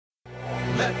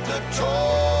Let the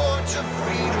torch of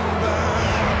freedom burn.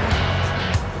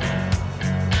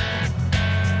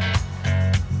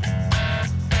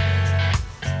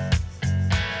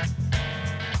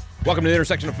 Welcome to the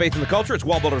intersection of faith and the culture. It's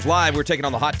Wall Builders Live. We're taking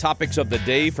on the hot topics of the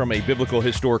day from a biblical,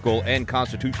 historical, and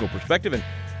constitutional perspective. And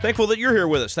thankful that you're here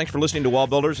with us. Thanks for listening to Wall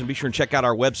Builders. And be sure and check out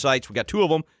our websites. We got two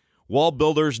of them,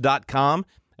 wallbuilders.com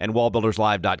and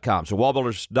wallbuilderslive.com. So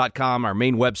wallbuilders.com, our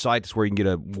main website, is where you can get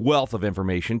a wealth of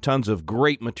information, tons of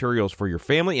great materials for your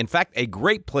family. In fact, a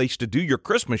great place to do your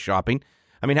Christmas shopping.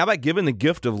 I mean, how about giving the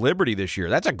gift of liberty this year?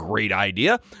 That's a great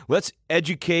idea. Let's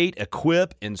educate,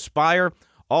 equip, inspire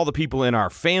all the people in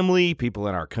our family, people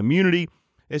in our community.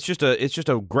 It's just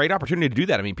a great opportunity to do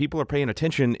that. I mean, people are paying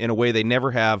attention in a way they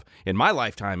never have in my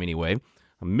lifetime anyway.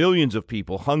 Millions of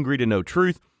people hungry to know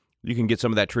truth. You can get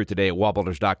some of that truth today at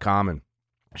wallbuilders.com and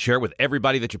share it with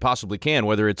everybody that you possibly can,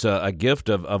 whether it's a gift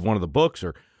of one of the books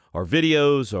or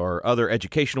videos or other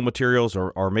educational materials,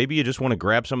 or maybe you just want to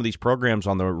grab some of these programs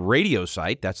on the radio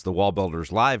site. That's the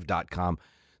wallbuilderslive.com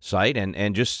site,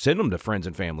 and just send them to friends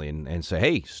and family and say,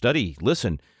 hey, study,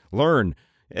 listen, learn,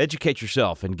 educate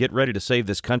yourself, and get ready to save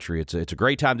this country. It's a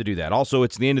great time to do that. Also,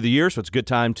 it's the end of the year, so it's a good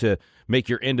time to make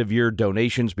your end-of-year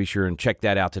donations. Be sure and check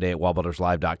that out today at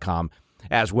wallbuilderslive.com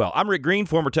as well. I'm Rick Green,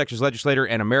 former Texas legislator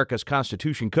and America's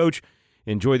Constitution coach.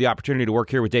 Enjoy the opportunity to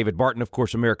work here with David Barton, of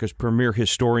course, America's premier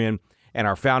historian and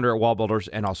our founder at Wall Builders,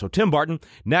 and also Tim Barton,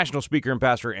 national speaker and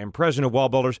pastor and president of Wall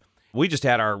Builders. We just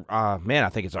had our, I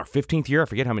think it's our 15th year. I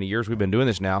forget how many years we've been doing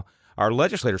this now. Our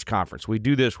legislators conference. We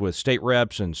do this with state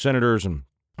reps and senators and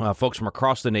folks from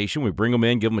across the nation. We bring them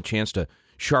in, give them a chance to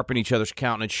sharpen each other's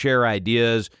countenance, share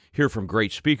ideas, hear from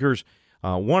great speakers.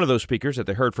 One of those speakers that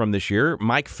they heard from this year,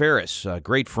 Mike Farris, a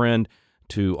great friend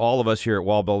to all of us here at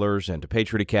Wall Builders and to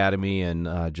Patriot Academy and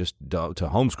just to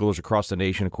homeschoolers across the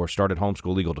nation. Of course, started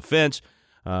Homeschool Legal Defense.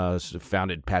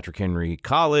 Founded Patrick Henry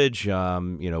College,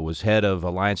 was head of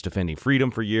Alliance Defending Freedom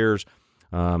for years,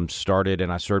 started,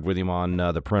 and I served with him on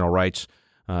the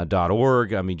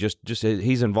parentalrights.org. I mean, just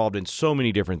he's involved in so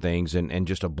many different things and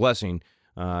just a blessing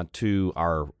to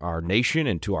our nation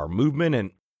and to our movement. And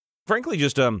frankly,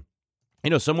 just,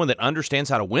 someone that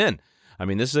understands how to win. I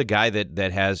mean, this is a guy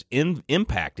that has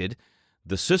impacted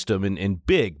the system in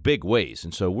big, big ways.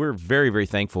 And so we're very, very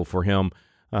thankful for him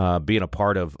being a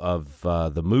part of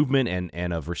the movement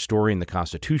and of restoring the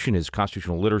Constitution. His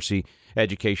constitutional literacy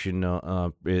education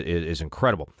is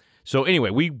incredible. So anyway,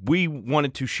 we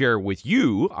wanted to share with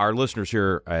you, our listeners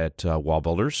here at Wall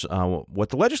Builders, what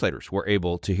the legislators were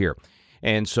able to hear.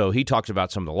 And so he talks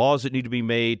about some of the laws that need to be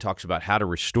made, talks about how to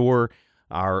restore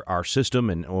our system.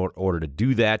 And in order to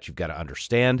do that, you've got to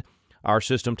understand our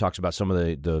system, talks about some of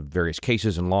the various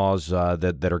cases and laws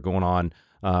that are going on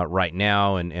right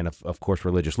now, and of course,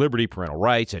 religious liberty, parental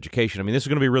rights, education. I mean, this is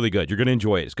going to be really good. You're going to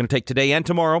enjoy it. It's going to take today and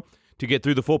tomorrow to get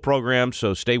through the full program,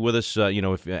 so stay with us.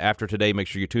 If after today, make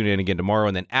sure you tune in again tomorrow,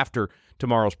 and then after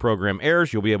tomorrow's program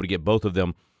airs, you'll be able to get both of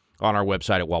them on our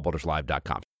website at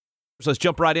wallbuilderslive.com. So let's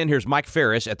jump right in. Here's Mike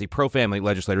Farris at the Pro-Family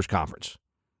Legislators Conference.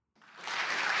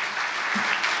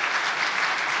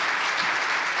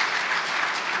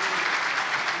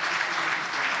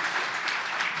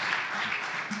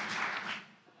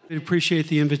 I appreciate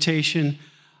the invitation.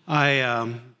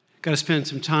 I got to spend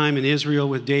some time in Israel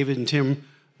with David and Tim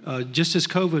just as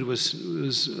COVID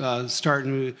was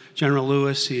starting with General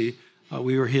Lewis. We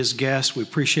were his guests. We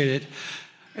appreciate it.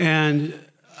 And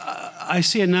I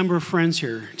see a number of friends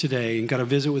here today and got to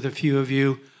visit with a few of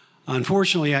you.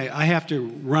 Unfortunately, I have to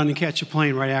run and catch a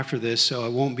plane right after this, so I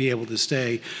won't be able to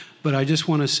stay. But I just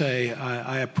want to say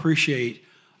I appreciate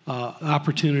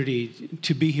opportunity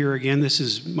to be here again. This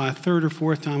is my third or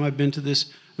fourth time I've been to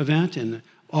this event and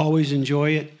always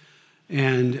enjoy it.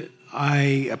 And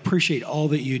I appreciate all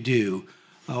that you do.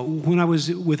 When I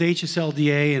was with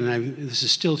HSLDA, and this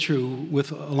is still true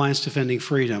with Alliance Defending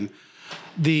Freedom,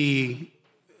 the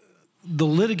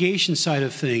litigation side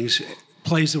of things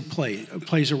plays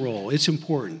a role. It's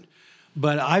important.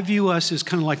 But I view us as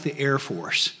kind of like the Air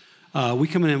Force. We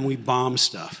come in and we bomb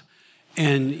stuff.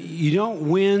 And you don't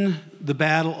win the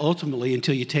battle ultimately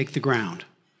until you take the ground.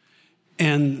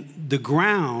 And the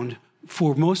ground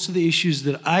for most of the issues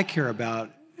that I care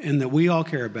about and that we all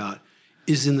care about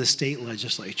is in the state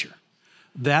legislature.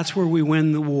 That's where we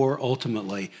win the war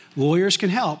ultimately. Lawyers can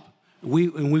help.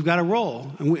 We've got a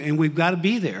role, and we've got to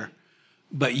be there.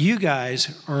 But you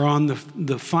guys are on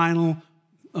the final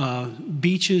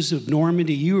beaches of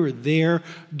Normandy. You are there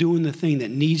doing the thing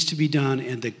that needs to be done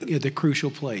at the crucial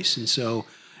place. And so,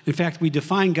 in fact, we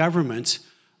define governments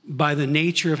by the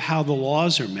nature of how the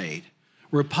laws are made.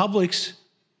 Republics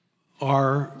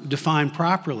are defined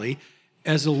properly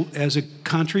as a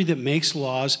country that makes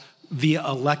laws via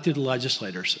elected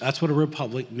legislators. That's what a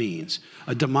republic means.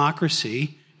 A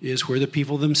democracy is where the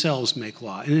people themselves make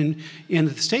law. And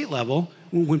at the state level,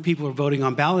 when people are voting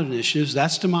on ballot initiatives,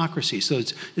 that's democracy. So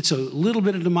it's a little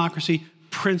bit of democracy,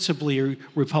 principally a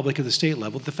republic at the state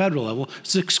level. At the federal level,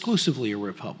 it's exclusively a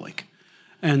republic.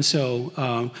 And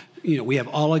so, we have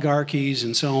oligarchies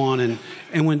and so on.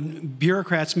 And when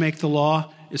bureaucrats make the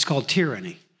law, it's called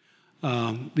tyranny.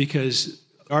 Because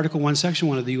Article 1, Section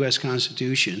 1 of the U.S.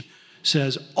 Constitution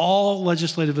says all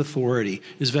legislative authority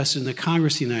is vested in the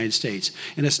Congress of the United States.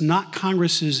 And it's not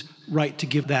Congress's right to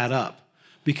give that up,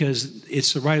 because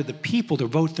it's the right of the people to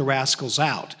vote the rascals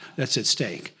out that's at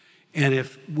stake. And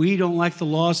if we don't like the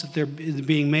laws that they're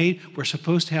being made, we're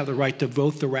supposed to have the right to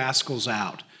vote the rascals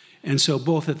out. And so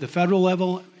both at the federal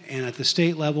level and at the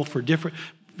state level,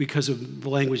 because of the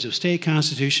language of state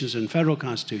constitutions and federal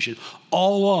constitution,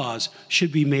 all laws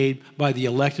should be made by the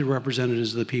elected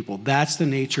representatives of the people. That's the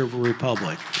nature of a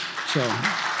republic. So,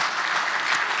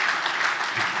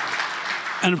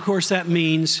 and of course that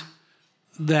means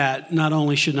that not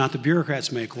only should not the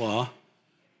bureaucrats make law,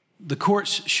 the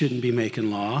courts shouldn't be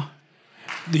making law,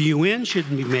 the UN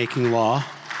shouldn't be making law,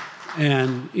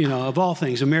 and, of all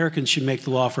things, Americans should make the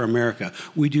law for America.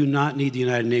 We do not need the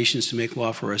United Nations to make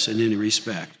law for us in any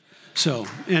respect. So,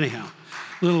 anyhow,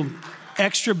 little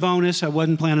extra bonus. I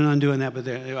wasn't planning on doing that, but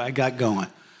I got going.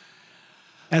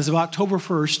 As of October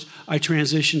 1st, I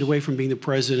transitioned away from being the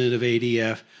president of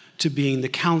ADF to being the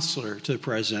counselor to the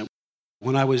president.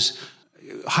 When I was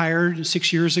hired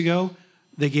 6 years ago,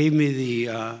 they gave me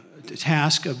the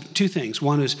task of two things.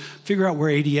 One is figure out where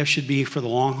ADF should be for the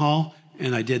long haul,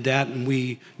 and I did that. And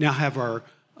we now have our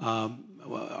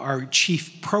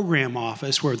chief program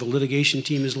office where the litigation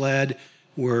team is led,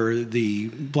 where the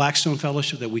Blackstone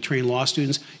Fellowship that we train law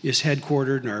students is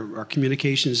headquartered, and our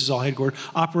communications is all headquartered.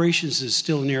 Operations is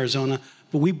still in Arizona,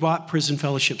 but we bought Prison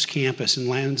Fellowship's campus in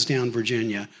Lansdowne,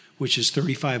 Virginia, which is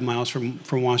 35 miles from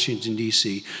Washington,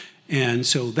 D.C. And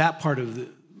so that part of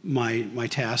my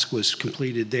task was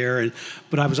completed there.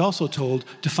 But I was also told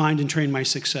to find and train my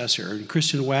successor. And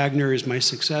Kristen Wagner is my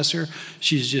successor.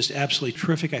 She's just absolutely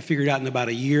terrific. I figured out in about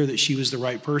a year that she was the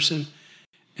right person.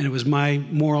 And it was my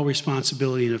moral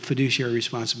responsibility and a fiduciary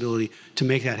responsibility to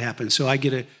make that happen. So I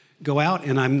get to go out,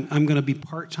 and I'm going to be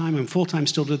part-time. I'm full-time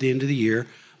still to the end of the year,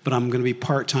 but I'm going to be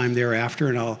part-time thereafter,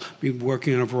 and I'll be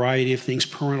working on a variety of things,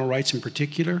 parental rights in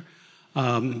particular,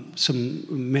 some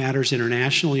matters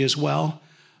internationally as well.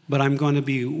 But I'm going to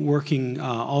be working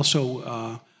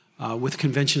also with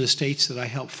Convention of States that I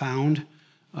helped found.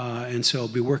 And so I'll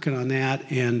be working on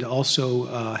that, and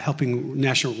also helping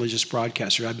National Religious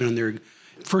Broadcaster. I've been on their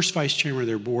first vice chairman of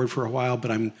their board for a while,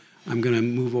 but I'm going to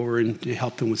move over and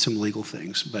help them with some legal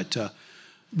things.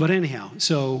 But anyhow,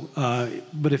 so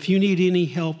but if you need any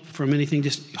help from anything,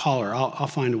 just holler. I'll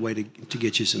find a way to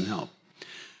get you some help.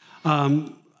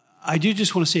 I do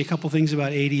just want to say a couple things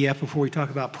about ADF before we talk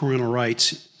about parental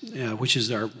rights, which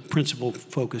is our principal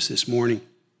focus this morning.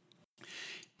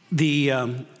 The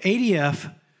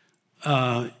ADF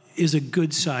is a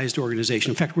good-sized organization.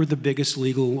 In fact, we're the biggest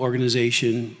legal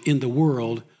organization in the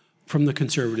world from the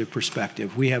conservative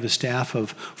perspective. We have a staff of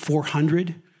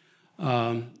 400.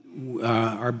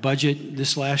 Our budget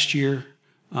this last year,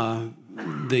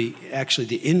 the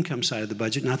income side of the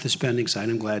budget, not the spending side,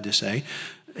 I'm glad to say,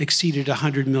 exceeded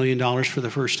 $100 million for the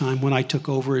first time. When I took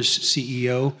over as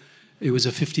CEO, it was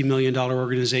a $50 million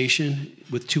organization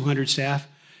with 200 staff,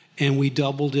 and we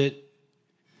doubled it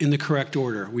in the correct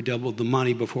order. We doubled the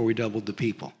money before we doubled the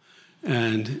people.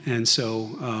 And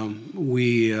so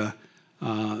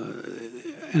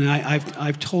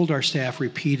I've told our staff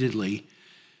repeatedly,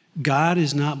 God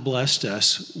has not blessed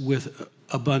us with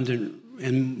abundant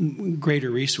and greater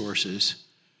resources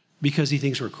because he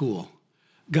thinks we're cool.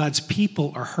 God's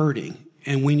people are hurting,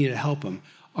 and we need to help them.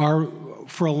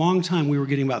 For a long time, we were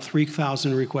getting about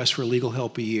 3,000 requests for legal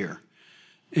help a year.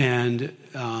 And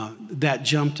that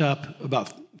jumped up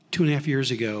about 2.5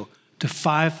 years ago to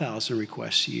 5,000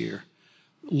 requests a year.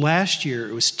 Last year,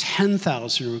 it was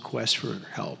 10,000 requests for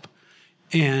help.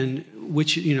 And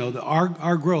which,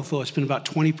 our growth, though it's been about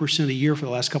 20% a year for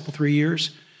the last 3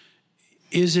 years,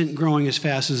 isn't growing as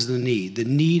fast as the need. The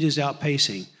need is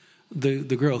outpacing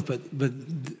the growth, but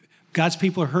God's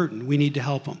people are hurting. We need to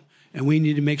help them. And we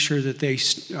need to make sure that they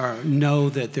know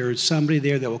that there's somebody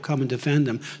there that will come and defend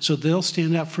them, so they'll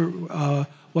stand up for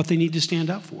what they need to stand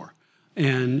up for.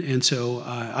 And so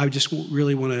I just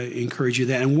really want to encourage you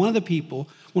that. And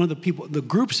the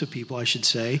groups of people, I should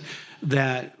say,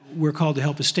 that we're called to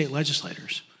help is state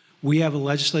legislators. We have a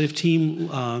legislative team.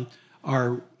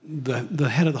 The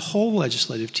head of the whole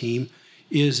legislative team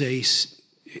is a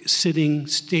sitting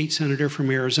state senator from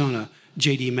Arizona,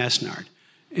 J.D. Mesnard.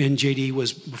 And J.D.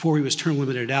 was, before he was term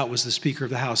limited out, was the Speaker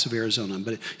of the House of Arizona.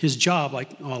 But his job, like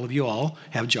all of you all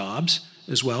have jobs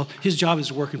as well, his job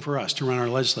is working for us to run our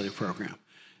legislative program.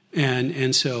 And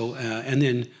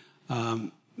then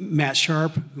Matt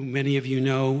Sharp, who many of you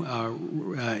know,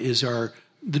 is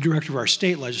the director of our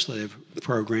state legislative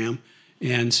program.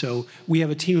 And so we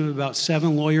have a team of about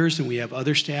 7 lawyers, and we have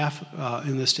other staff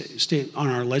in the state on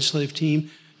our legislative team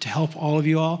to help all of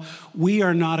you all. We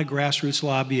are not a grassroots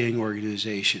lobbying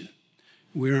organization.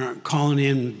 We aren't calling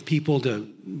in people to,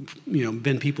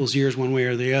 bend people's ears one way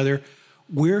or the other.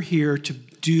 We're here to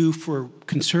do for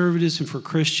conservatives and for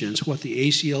Christians what the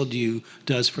ACLU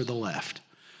does for the left.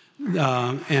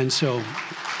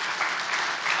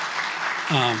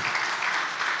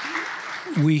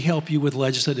 We help you with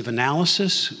legislative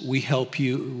analysis. We help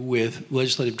you with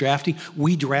legislative drafting.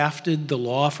 We drafted the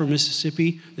law for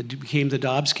Mississippi that became the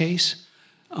Dobbs case.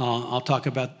 I'll talk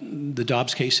about the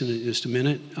Dobbs case in just a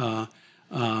minute.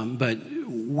 But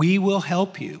we will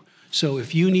help you. So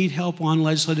if you need help on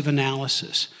legislative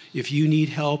analysis, if you need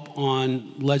help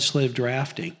on legislative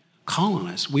drafting, call on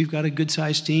us. We've got a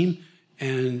good-sized team,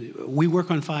 and we work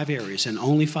on 5 areas, and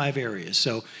only 5 areas.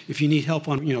 So if you need help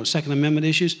on, Second Amendment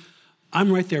issues,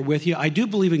 I'm right there with you. I do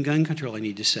believe in gun control, I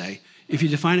need to say, if you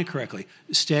define it correctly.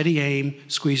 Steady aim,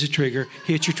 squeeze the trigger,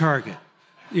 hit your target.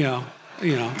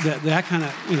 That kind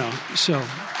of, so,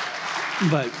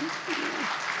 but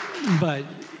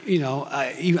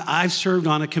I've served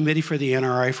on a committee for the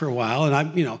NRA for a while,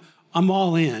 and I'm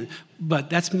all in, but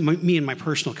that's me in my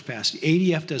personal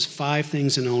capacity. ADF does 5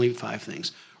 things and only 5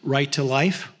 things: right to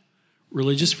life,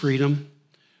 religious freedom,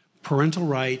 parental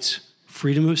rights,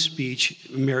 freedom of speech,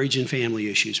 marriage and family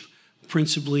issues.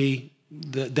 Principally,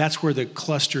 that's where the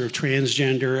cluster of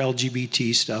transgender,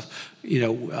 LGBT stuff,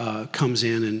 comes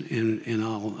in, and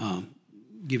I'll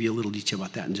give you a little detail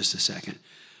about that in just a second.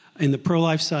 In the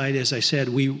pro-life side, as I said,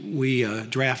 we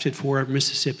drafted for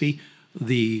Mississippi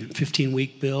the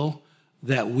 15-week bill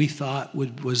that we thought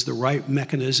was the right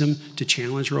mechanism to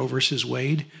challenge Roe versus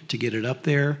Wade, to get it up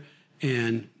there,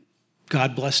 and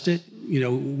God blessed it.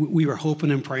 We were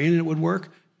hoping and praying it would work.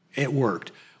 It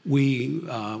worked. We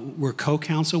were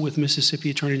co-counsel with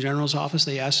Mississippi Attorney General's office.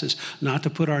 They asked us not to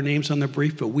put our names on the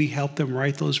brief, but we helped them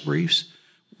write those briefs.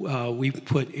 We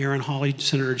put Erin Hawley,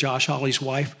 Senator Josh Hawley's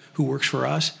wife, who works for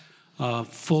us,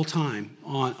 full-time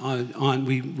on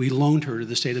we loaned her to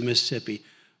the state of Mississippi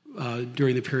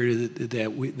during the period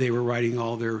that they were writing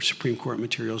all their Supreme Court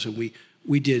materials, and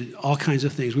we did all kinds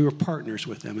of things. We were partners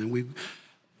with them, and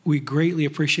we greatly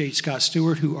appreciate Scott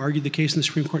Stewart, who argued the case in the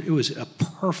Supreme Court. It was a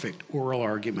perfect oral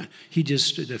argument. He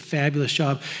just did a fabulous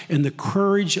job. And the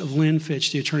courage of Lynn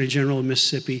Fitch, the Attorney General of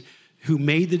Mississippi, who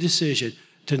made the decision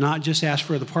to not just ask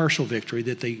for the partial victory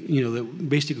that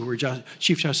basically where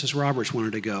Chief Justice Roberts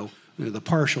wanted to go, the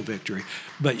partial victory.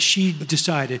 But she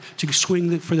decided to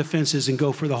swing for the fences and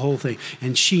go for the whole thing.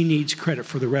 And she needs credit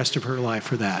for the rest of her life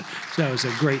for that. So that was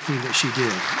a great thing that she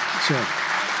did.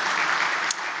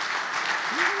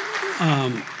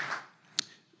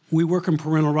 We work on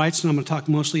parental rights, and I'm going to talk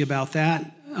mostly about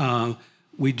that.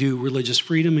 We do religious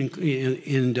freedom, and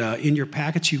in your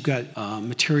packets you've got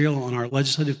material on our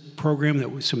legislative program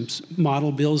that was some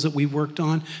model bills that we've worked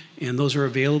on, and those are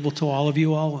available to all of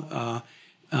you all.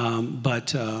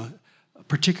 But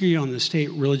particularly on the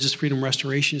State Religious Freedom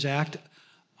Restoration Act,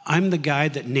 I'm the guy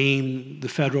that named the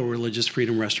Federal Religious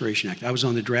Freedom Restoration Act. I was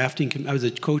on I was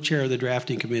the co-chair of the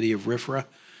drafting committee of RFRA,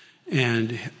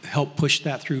 and help push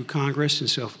that through Congress. And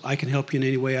so if I can help you in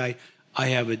any way, I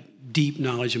have a deep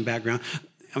knowledge and background.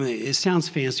 I mean, it sounds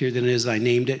fancier than it is. I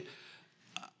named it.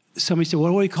 Somebody said, what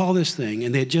do we call this thing?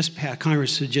 And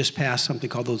Congress had just passed something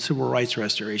called the Civil Rights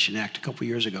Restoration Act a couple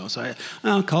years ago. So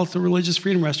I call it the Religious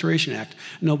Freedom Restoration Act.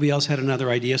 Nobody else had another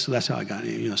idea, so that's how I got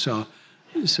it.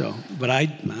 But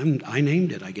I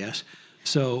named it, I guess.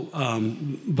 So,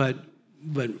 but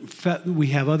we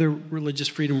have other religious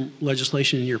freedom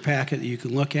legislation in your packet that you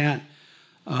can look at.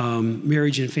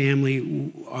 Marriage and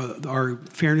family, our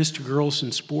Fairness to Girls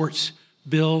in Sports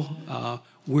bill.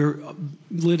 We're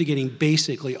litigating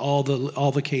basically all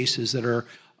the cases that are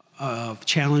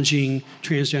challenging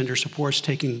transgender supports,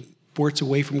 taking sports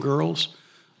away from girls.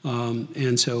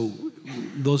 And so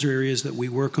those are areas that we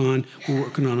work on. We're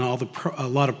working on a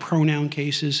lot of pronoun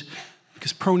cases,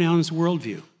 because pronoun is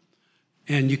worldview.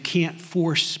 And you can't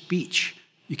force speech.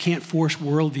 You can't force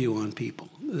worldview on people.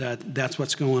 That's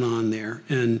what's going on there.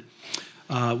 And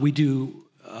we do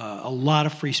a lot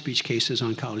of free speech cases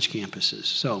on college campuses.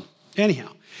 So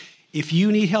anyhow, if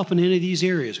you need help in any of these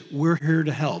areas, we're here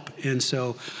to help. And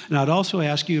I'd also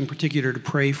ask you in particular to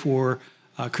pray for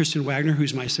Kristen Wagner,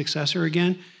 who's my successor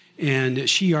again. And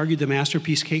she argued the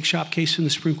Masterpiece Cake Shop case in the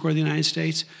Supreme Court of the United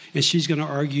States. And she's going to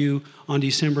argue on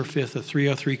December 5th a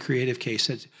 303 creative case.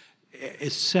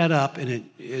 It's set up, and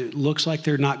it looks like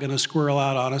they're not going to squirrel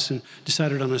out on us and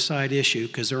decide it on a side issue,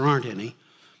 because there aren't any,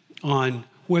 on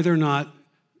whether or not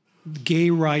gay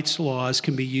rights laws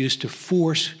can be used to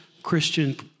force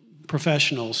Christian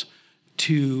professionals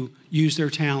to use their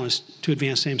talents to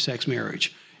advance same-sex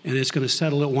marriage. And it's going to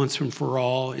settle it once and for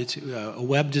all. It's a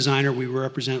web designer we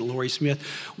represent, Lori Smith.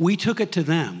 We took it to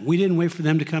them. We didn't wait for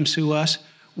them to come sue us.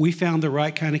 We found the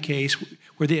right kind of case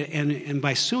where and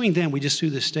by suing them, we just sue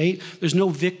the state. There's no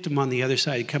victim on the other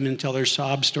side come in and tell their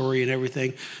sob story and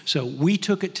everything. So we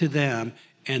took it to them,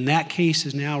 and that case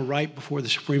is now right before the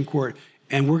Supreme Court,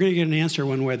 and we're going to get an answer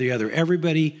one way or the other.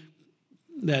 Everybody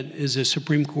that is a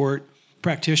Supreme Court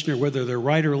practitioner, whether they're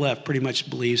right or left, pretty much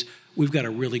believes we've got a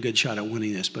really good shot at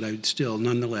winning this. But I would still,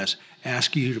 nonetheless,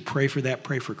 ask you to pray for that,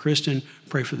 pray for Kristen,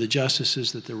 pray for the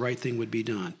justices that the right thing would be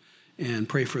done, and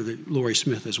pray for Lori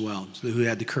Smith as well, who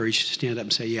had the courage to stand up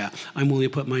and say, yeah, I'm willing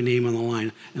to put my name on the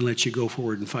line and let you go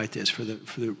forward and fight this for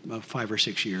the 5 or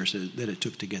 6 years that it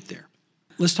took to get there.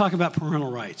 Let's talk about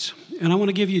parental rights. And I want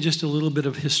to give you just a little bit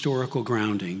of historical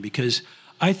grounding, because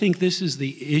I think this is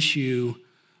the issue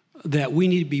that we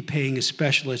need to be paying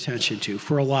special attention to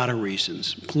for a lot of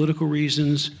reasons. Political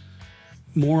reasons,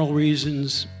 moral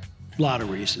reasons, a lot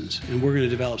of reasons. And we're going to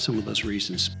develop some of those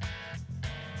reasons.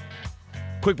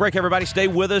 Quick break, everybody. Stay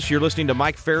with us. You're listening to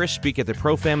Mike Farris speak at the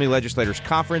Pro-Family Legislators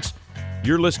Conference.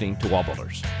 You're listening to Wall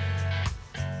Builders.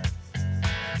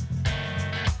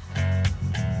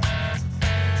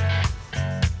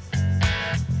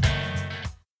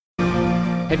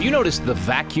 Have you noticed the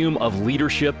vacuum of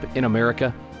leadership in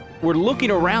America? We're looking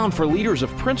around for leaders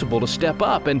of principle to step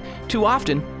up, and too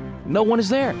often, no one is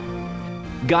there.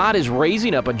 God is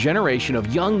raising up a generation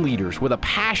of young leaders with a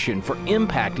passion for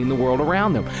impacting the world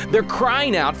around them. They're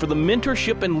crying out for the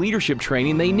mentorship and leadership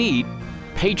training they need.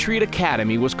 Patriot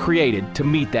Academy was created to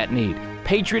meet that need.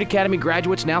 Patriot Academy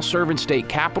graduates now serve in state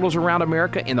capitals around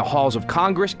America, in the halls of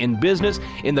Congress, in business,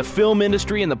 in the film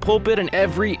industry, in the pulpit, and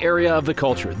every area of the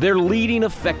culture. They're leading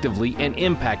effectively and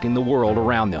impacting the world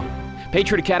around them.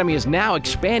 Patriot Academy is now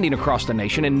expanding across the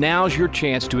nation, and now's your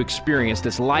chance to experience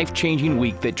this life-changing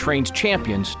week that trains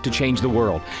champions to change the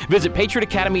world. Visit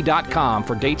patriotacademy.com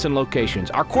for dates and locations.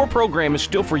 Our core program is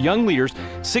still for young leaders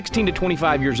 16 to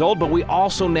 25 years old, but we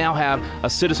also now have a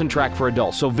citizen track for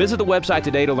adults. So visit the website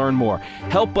today to learn more.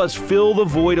 Help us fill the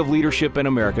void of leadership in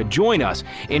America. Join us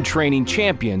in training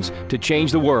champions to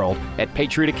change the world at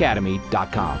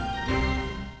patriotacademy.com.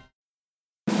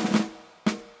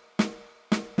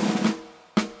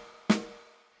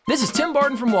 This is Tim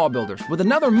Barton from Wall Builders with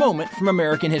another moment from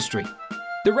American history.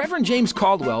 The Reverend James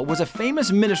Caldwell was a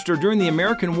famous minister during the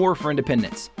American War for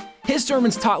Independence. His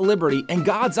sermons taught liberty and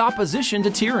God's opposition to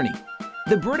tyranny.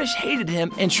 The British hated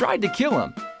him and tried to kill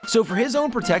him, so for his own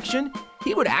protection,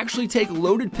 he would actually take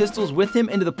loaded pistols with him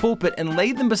into the pulpit and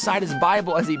lay them beside his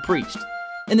Bible as he preached.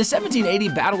 In the 1780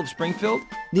 Battle of Springfield,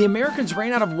 the Americans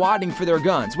ran out of wadding for their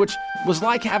guns, which was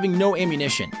like having no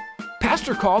ammunition.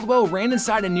 Pastor Caldwell ran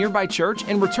inside a nearby church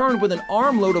and returned with an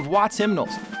armload of Watts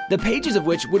hymnals, the pages of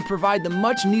which would provide the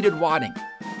much-needed wadding.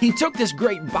 He took this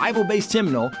great Bible-based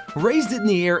hymnal, raised it in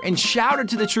the air, and shouted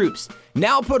to the troops,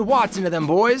 "Now put Watts into them,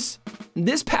 boys!"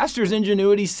 This pastor's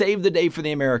ingenuity saved the day for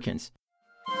the Americans.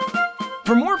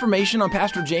 For more information on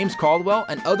Pastor James Caldwell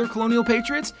and other colonial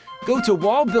patriots, go to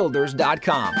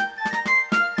wallbuilders.com.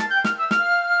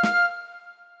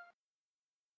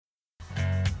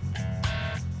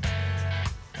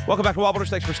 Welcome back to Wall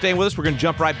Builders. Thanks for staying with us. We're going to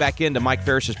jump right back into Mike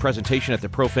Farris's presentation at the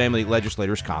Pro-Family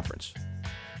Legislators Conference.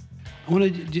 I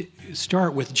want to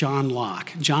start with John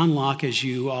Locke. John Locke, as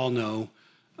you all know,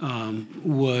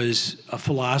 was a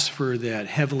philosopher that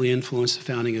heavily influenced the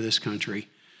founding of this country.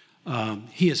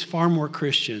 He is far more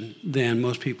Christian than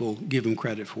most people give him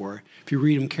credit for. If you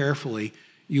read him carefully,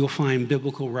 you'll find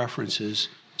biblical references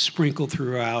sprinkled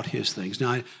throughout his things.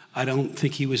 Now, I don't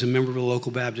think he was a member of a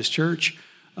local Baptist church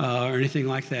or anything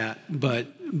like that, but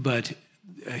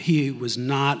he was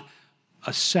not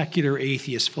a secular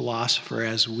atheist philosopher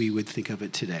as we would think of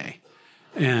it today.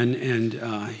 And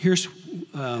here's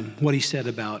what he said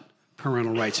about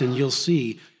parental rights, and you'll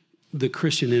see the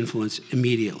Christian influence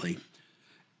immediately.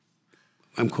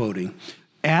 I'm quoting,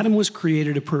 "Adam was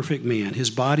created a perfect man, his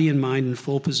body and mind in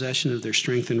full possession of their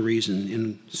strength and reason,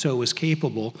 and so was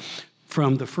capable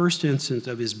from the first instant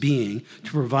of his being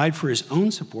to provide for his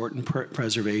own support and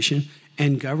preservation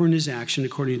and govern his action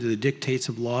according to the dictates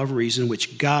of law of reason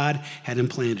which God had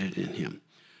implanted in him.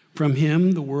 From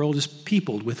him, the world is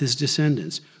peopled with his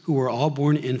descendants, who were all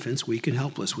born infants, weak and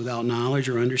helpless, without knowledge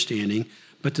or understanding,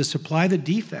 but to supply the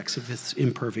defects of its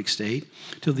imperfect state,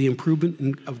 till the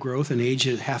improvement of growth and age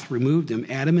hath removed them,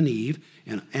 Adam and Eve,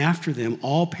 and after them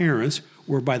all parents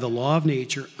were by the law of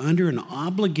nature under an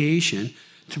obligation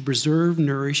to preserve,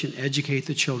 nourish, and educate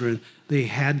the children they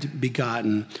had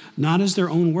begotten, not as their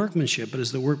own workmanship, but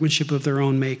as the workmanship of their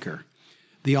own Maker,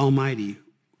 the Almighty,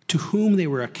 to whom they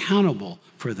were accountable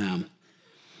for them.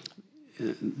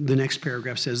 The next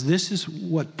paragraph says, this is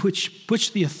what puts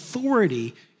the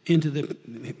authority into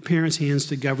the parents' hands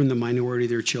to govern the minority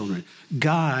of their children.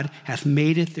 God hath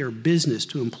made it their business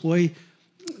to employ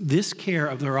this care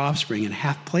of their offspring, and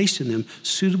hath placed in them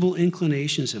suitable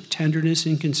inclinations of tenderness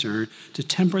and concern to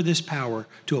temper this power,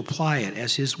 to apply it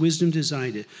as his wisdom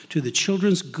designed it to the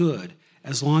children's good,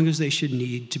 as long as they should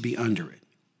need to be under it.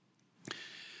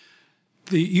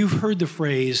 You've heard the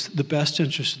phrase, the best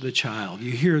interest of the child.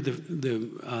 You hear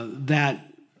that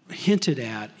hinted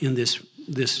at in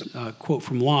this quote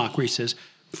from Locke, where he says,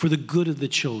 for the good of the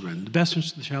children, the best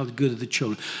interest of the child, the good of the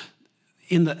children.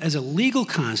 As a legal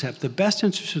concept, the best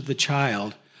interest of the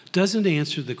child doesn't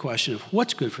answer the question of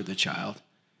what's good for the child.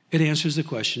 It answers the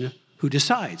question of who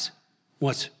decides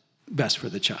what's best for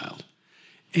the child.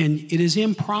 And it is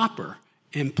improper,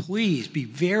 and please be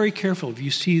very careful if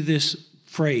you see this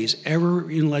phrase ever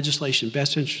in legislation,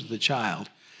 best interest of the child.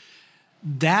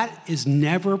 That is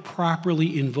never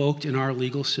properly invoked in our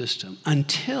legal system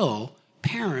until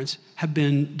parents have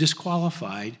been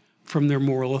disqualified from their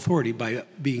moral authority by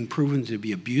being proven to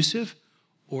be abusive,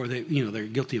 or they're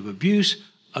guilty of abuse,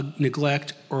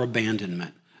 neglect, or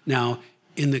abandonment. Now,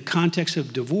 in the context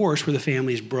of divorce, where the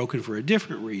family is broken for a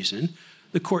different reason,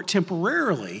 the court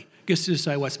temporarily gets to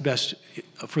decide what's best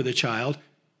for the child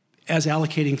as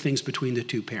allocating things between the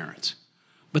two parents.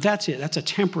 But that's it. That's a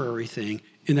temporary thing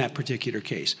in that particular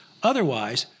case.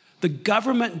 Otherwise, the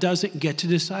government doesn't get to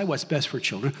decide what's best for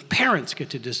children. Parents get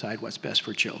to decide what's best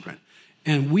for children.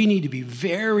 And we need to be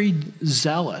very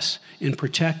zealous in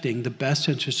protecting the best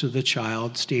interest of the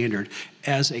child standard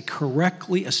as a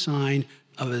correctly assigned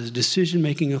of a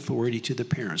decision-making authority to the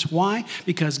parents. Why?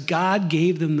 Because God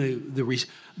gave them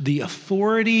the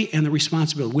authority and the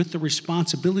responsibility. With the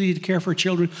responsibility to care for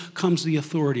children comes the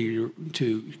authority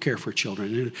to care for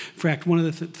children. And in fact, one of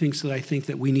the things that I think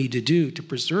that we need to do to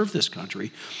preserve this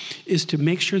country is to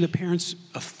make sure the parents'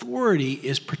 authority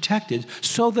is protected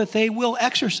so that they will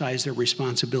exercise their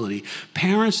responsibility.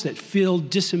 Parents that feel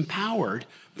disempowered,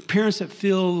 parents that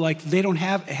feel like they don't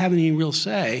have any real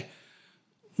say,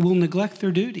 will neglect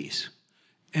their duties.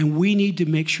 And we need to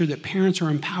make sure that parents are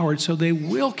empowered so they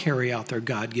will carry out their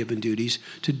God-given duties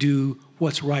to do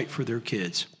what's right for their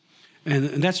kids. And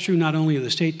that's true not only of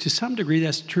the state, to some degree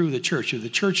that's true of the church. If the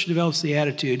church develops the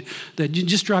attitude that you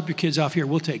just drop your kids off here,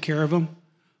 we'll take care of them,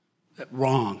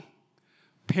 wrong.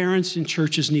 Parents and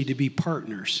churches need to be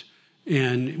partners,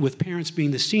 and with parents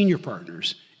being the senior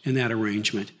partners in that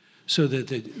arrangement, so that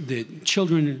the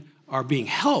children are being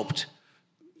helped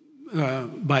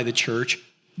by the church,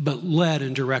 but led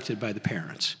and directed by the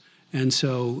parents. And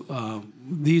so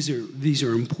these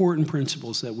are important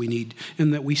principles that we need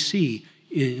and that we see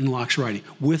in Locke's writing.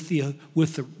 With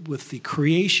the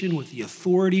creation, with the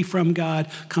authority from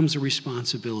God, comes a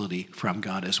responsibility from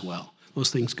God as well. Those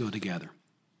things go together.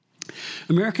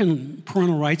 American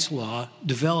parental rights law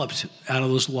developed out of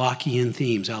those Lockean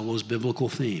themes, out of those biblical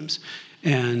themes.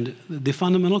 And the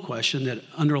fundamental question that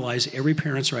underlies every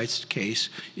parent's rights case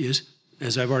is,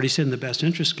 as I've already said in the best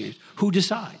interest case, who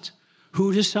decides?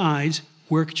 Who decides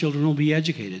where children will be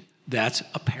educated? That's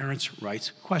a parent's rights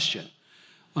question.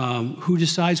 Who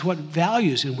decides what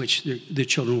values in which the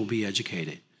children will be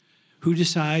educated? Who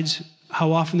decides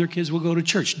how often their kids will go to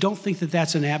church? Don't think that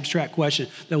that's an abstract question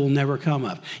that will never come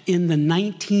up. In the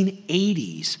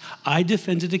 1980s, I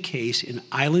defended a case in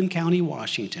Island County,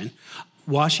 Washington.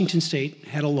 Washington State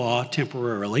had a law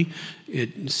temporarily.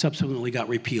 It subsequently got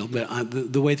repealed, but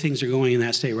the way things are going in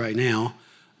that state right now,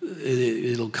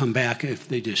 it'll come back if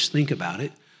they just think about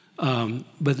it.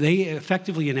 But they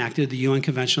effectively enacted the UN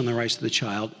Convention on the Rights of the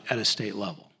Child at a state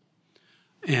level.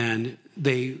 And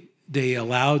they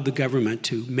allowed the government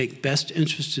to make best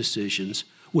interest decisions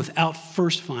without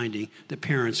first finding that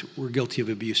parents were guilty of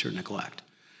abuse or neglect.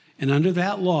 And under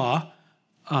that law,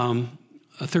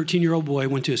 a 13-year-old boy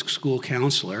went to his school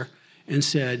counselor and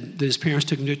said that his parents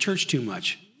took him to church too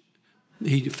much.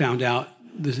 The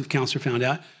counselor found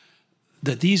out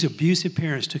that these abusive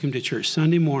parents took him to church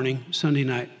Sunday morning, Sunday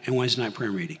night, and Wednesday night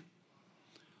prayer meeting.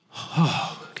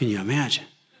 Oh, can you imagine?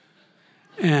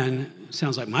 And it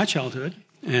sounds like my childhood.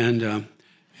 And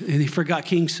he forgot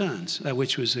King's Sons,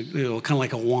 which was kind of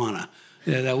like Awana.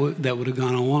 That would have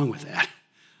gone along with that.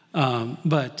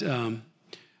 But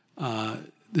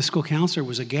the school counselor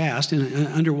was aghast. And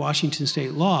under Washington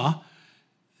state law,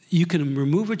 you can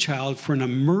remove a child for an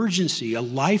emergency, a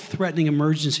life-threatening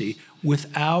emergency,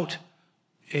 without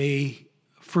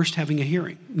first having a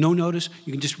hearing. No notice,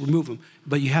 you can just remove them.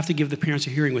 But you have to give the parents a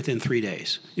hearing within 3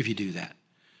 days if you do that.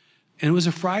 And it was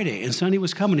a Friday, and Sunday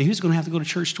was coming, and he was going to have to go to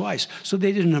church twice. So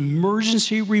they did an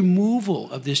emergency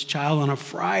removal of this child on a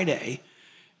Friday,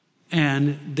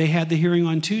 and they had the hearing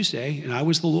on Tuesday, and I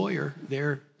was the lawyer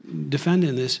there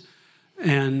defending this.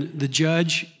 And the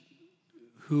judge,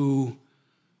 who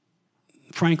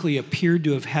frankly appeared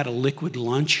to have had a liquid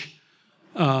lunch,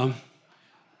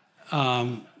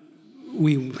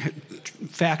 we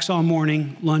facts all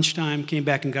morning, lunchtime, came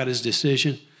back and got his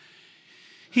decision.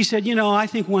 He said, I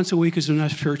think once a week is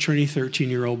enough for any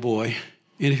 13-year-old boy.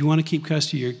 And if you want to keep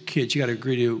custody of your kids, you got to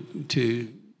agree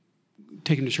to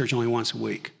take them to church only once a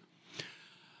week.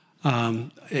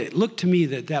 It looked to me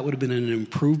that would have been an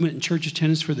improvement in church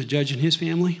attendance for the judge and his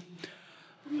family.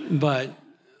 But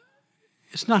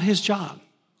it's not his job.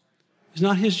 It's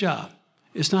not his job.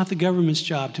 It's not the government's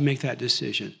job to make that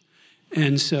decision.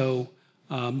 And so,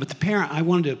 but the parent, I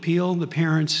wanted to appeal. The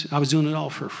parents, I was doing it all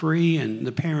for free, and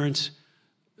the parents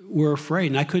were afraid,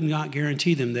 and I could not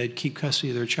guarantee them they'd keep custody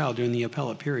of their child during the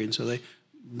appellate period. So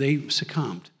they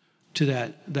succumbed to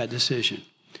that decision.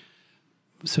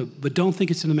 So, but don't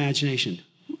think it's an imagination.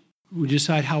 We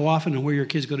decide how often and where your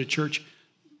kids go to church.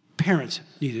 Parents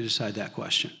need to decide that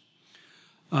question.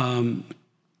 Who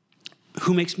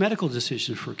makes medical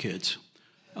decisions for kids?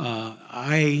 There are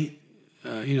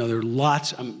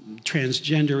lots.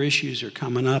 Transgender issues are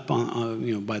coming up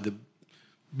by the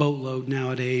boatload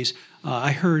nowadays.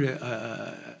 I heard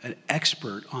an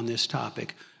expert on this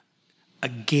topic, a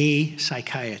gay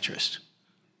psychiatrist,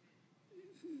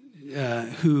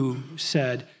 who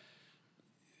said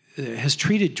has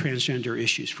treated transgender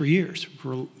issues for years,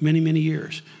 for many, many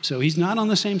years. So he's not on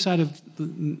the same side of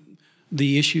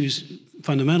the issues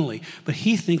fundamentally, but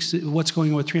he thinks that what's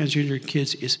going on with transgender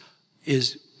kids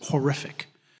is horrific.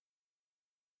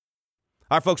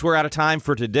 All right, folks, we're out of time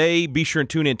for today. Be sure and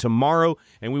tune in tomorrow,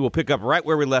 and we will pick up right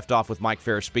where we left off with Mike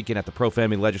Farris speaking at the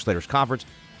Pro-Family Legislators Conference.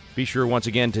 Be sure, once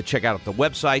again, to check out the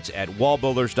websites at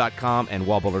wallbuilders.com and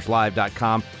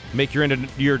wallbuilderslive.com. Make your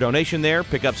end-of-year donation there.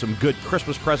 Pick up some good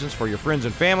Christmas presents for your friends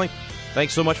and family.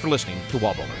 Thanks so much for listening to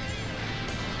Wall Builders.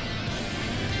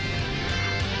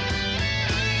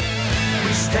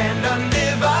 We stand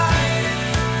undivided.